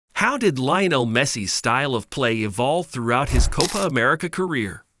How did Lionel Messi's style of play evolve throughout his Copa America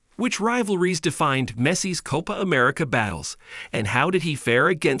career? Which rivalries defined Messi's Copa America battles, and how did he fare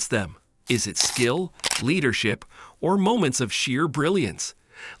against them? Is it skill, leadership, or moments of sheer brilliance?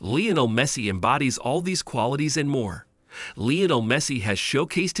 Lionel Messi embodies all these qualities and more. Lionel Messi has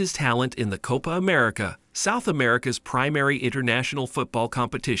showcased his talent in the Copa America, South America's primary international football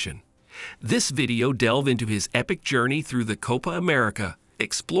competition. This video delves into his epic journey through the Copa America,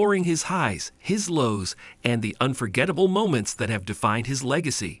 exploring his highs, his lows, and the unforgettable moments that have defined his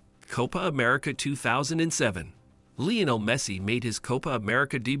legacy. Copa America 2007. Lionel Messi made his Copa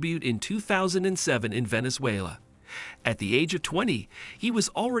America debut in 2007 in Venezuela. At the age of 20, he was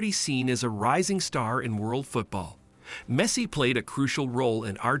already seen as a rising star in world football. Messi played a crucial role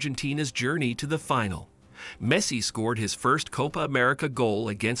in Argentina's journey to the final. Messi scored his first Copa America goal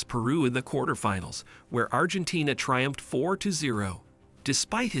against Peru in the quarterfinals, where Argentina triumphed 4-0.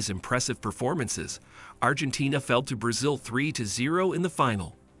 Despite his impressive performances, Argentina fell to Brazil 3-0 in the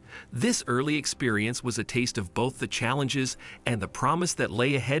final. This early experience was a taste of both the challenges and the promise that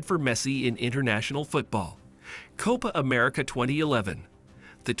lay ahead for Messi in international football. Copa America 2011.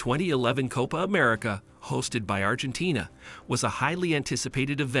 The 2011 Copa America, hosted by Argentina, was a highly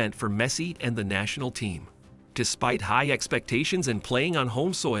anticipated event for Messi and the national team. Despite high expectations and playing on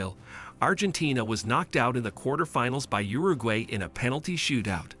home soil, Argentina was knocked out in the quarterfinals by Uruguay in a penalty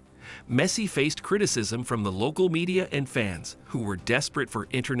shootout. Messi faced criticism from the local media and fans, who were desperate for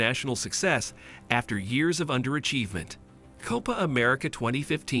international success after years of underachievement. Copa America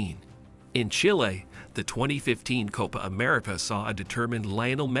 2015. In Chile, the 2015 Copa America saw a determined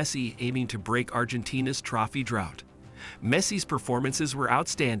Lionel Messi aiming to break Argentina's trophy drought. Messi's performances were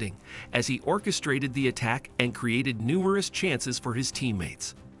outstanding as he orchestrated the attack and created numerous chances for his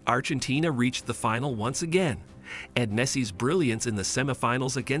teammates. Argentina reached the final once again, and Messi's brilliance in the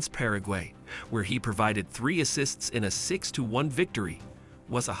semifinals against Paraguay, where he provided 3 assists in a 6-1 victory,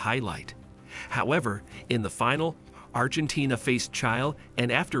 was a highlight. However, in the final, Argentina faced Chile,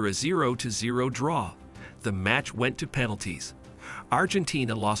 and after a 0-0 draw, the match went to penalties.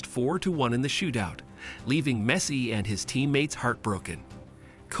 Argentina lost 4-1 in the shootout, leaving Messi and his teammates heartbroken.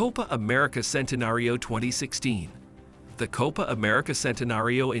 Copa America Centenario 2016. The Copa America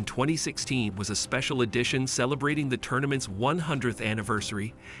Centenario in 2016 was a special edition celebrating the tournament's 100th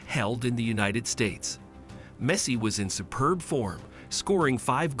anniversary, held in the United States. Messi was in superb form, scoring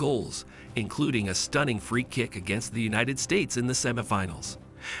 5 goals, including a stunning free kick against the United States in the semifinals.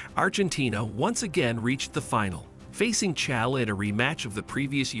 Argentina once again reached the final, facing Chile in a rematch of the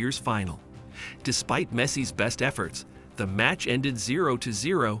previous year's final. Despite Messi's best efforts, the match ended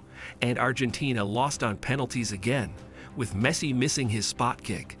 0-0, and Argentina lost on penalties again, with Messi missing his spot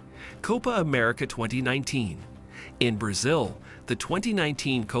kick. Copa America 2019. In Brazil, the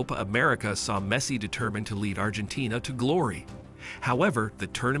 2019 Copa America saw Messi determined to lead Argentina to glory. However, the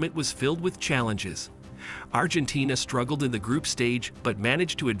tournament was filled with challenges. Argentina struggled in the group stage but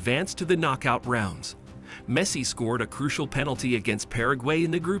managed to advance to the knockout rounds. Messi scored a crucial penalty against Paraguay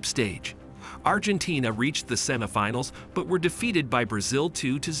in the group stage. Argentina reached the semifinals but were defeated by Brazil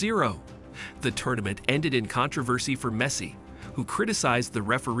 2-0. The tournament ended in controversy for Messi, who criticized the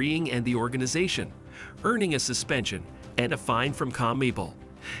refereeing and the organization, earning a suspension and a fine from CONMEBOL.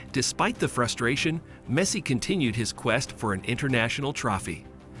 Despite the frustration, Messi continued his quest for an international trophy.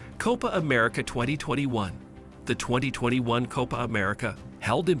 Copa America 2021. The 2021 Copa America,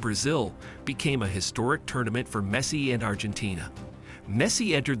 held in Brazil, became a historic tournament for Messi and Argentina.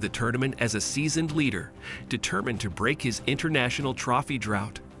 Messi entered the tournament as a seasoned leader, determined to break his international trophy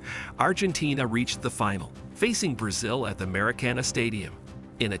drought. Argentina reached the final, facing Brazil at the Maracanã Stadium.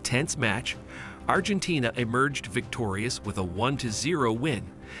 In a tense match, Argentina emerged victorious with a 1-0 win,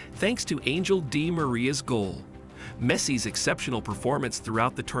 thanks to Angel Di Maria's goal. Messi's exceptional performance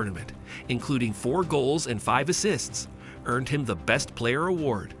throughout the tournament, including 4 goals and 5 assists, earned him the Best Player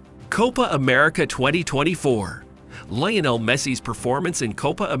award. Copa America 2024. Lionel Messi's performance in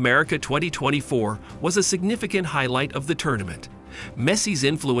Copa America 2024 was a significant highlight of the tournament. Messi's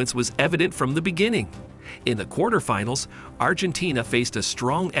influence was evident from the beginning. In the quarterfinals, Argentina faced a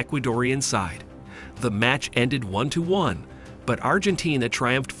strong Ecuadorian side. The match ended 1-1, but Argentina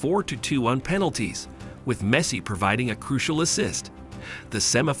triumphed 4-2 on penalties, with Messi providing a crucial assist. The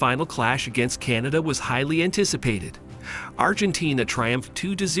semifinal clash against Canada was highly anticipated. Argentina triumphed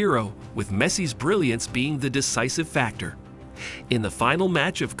 2-0, with Messi's brilliance being the decisive factor. In the final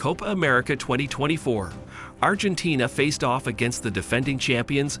match of Copa America 2024, Argentina faced off against the defending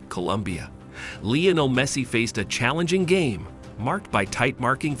champions, Colombia. Lionel Messi faced a challenging game, marked by tight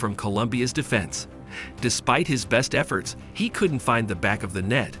marking from Colombia's defense. Despite his best efforts, he couldn't find the back of the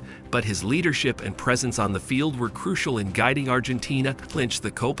net, but his leadership and presence on the field were crucial in guiding Argentina to clinch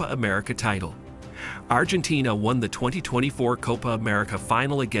the Copa America title. Argentina won the 2024 Copa America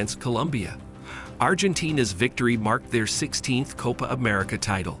final against Colombia. Argentina's victory marked their 16th Copa America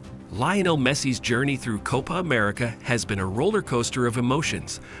title. Lionel Messi's journey through Copa America has been a roller coaster of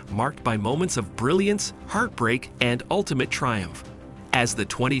emotions, marked by moments of brilliance, heartbreak, and ultimate triumph. As the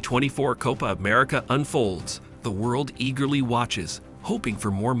 2024 Copa America unfolds, the world eagerly watches, hoping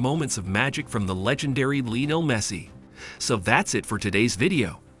for more moments of magic from the legendary Lionel Messi. So that's it for today's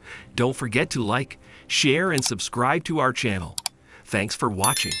video. Don't forget to like, share, and subscribe to our channel. Thanks for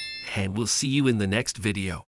watching, and we'll see you in the next video.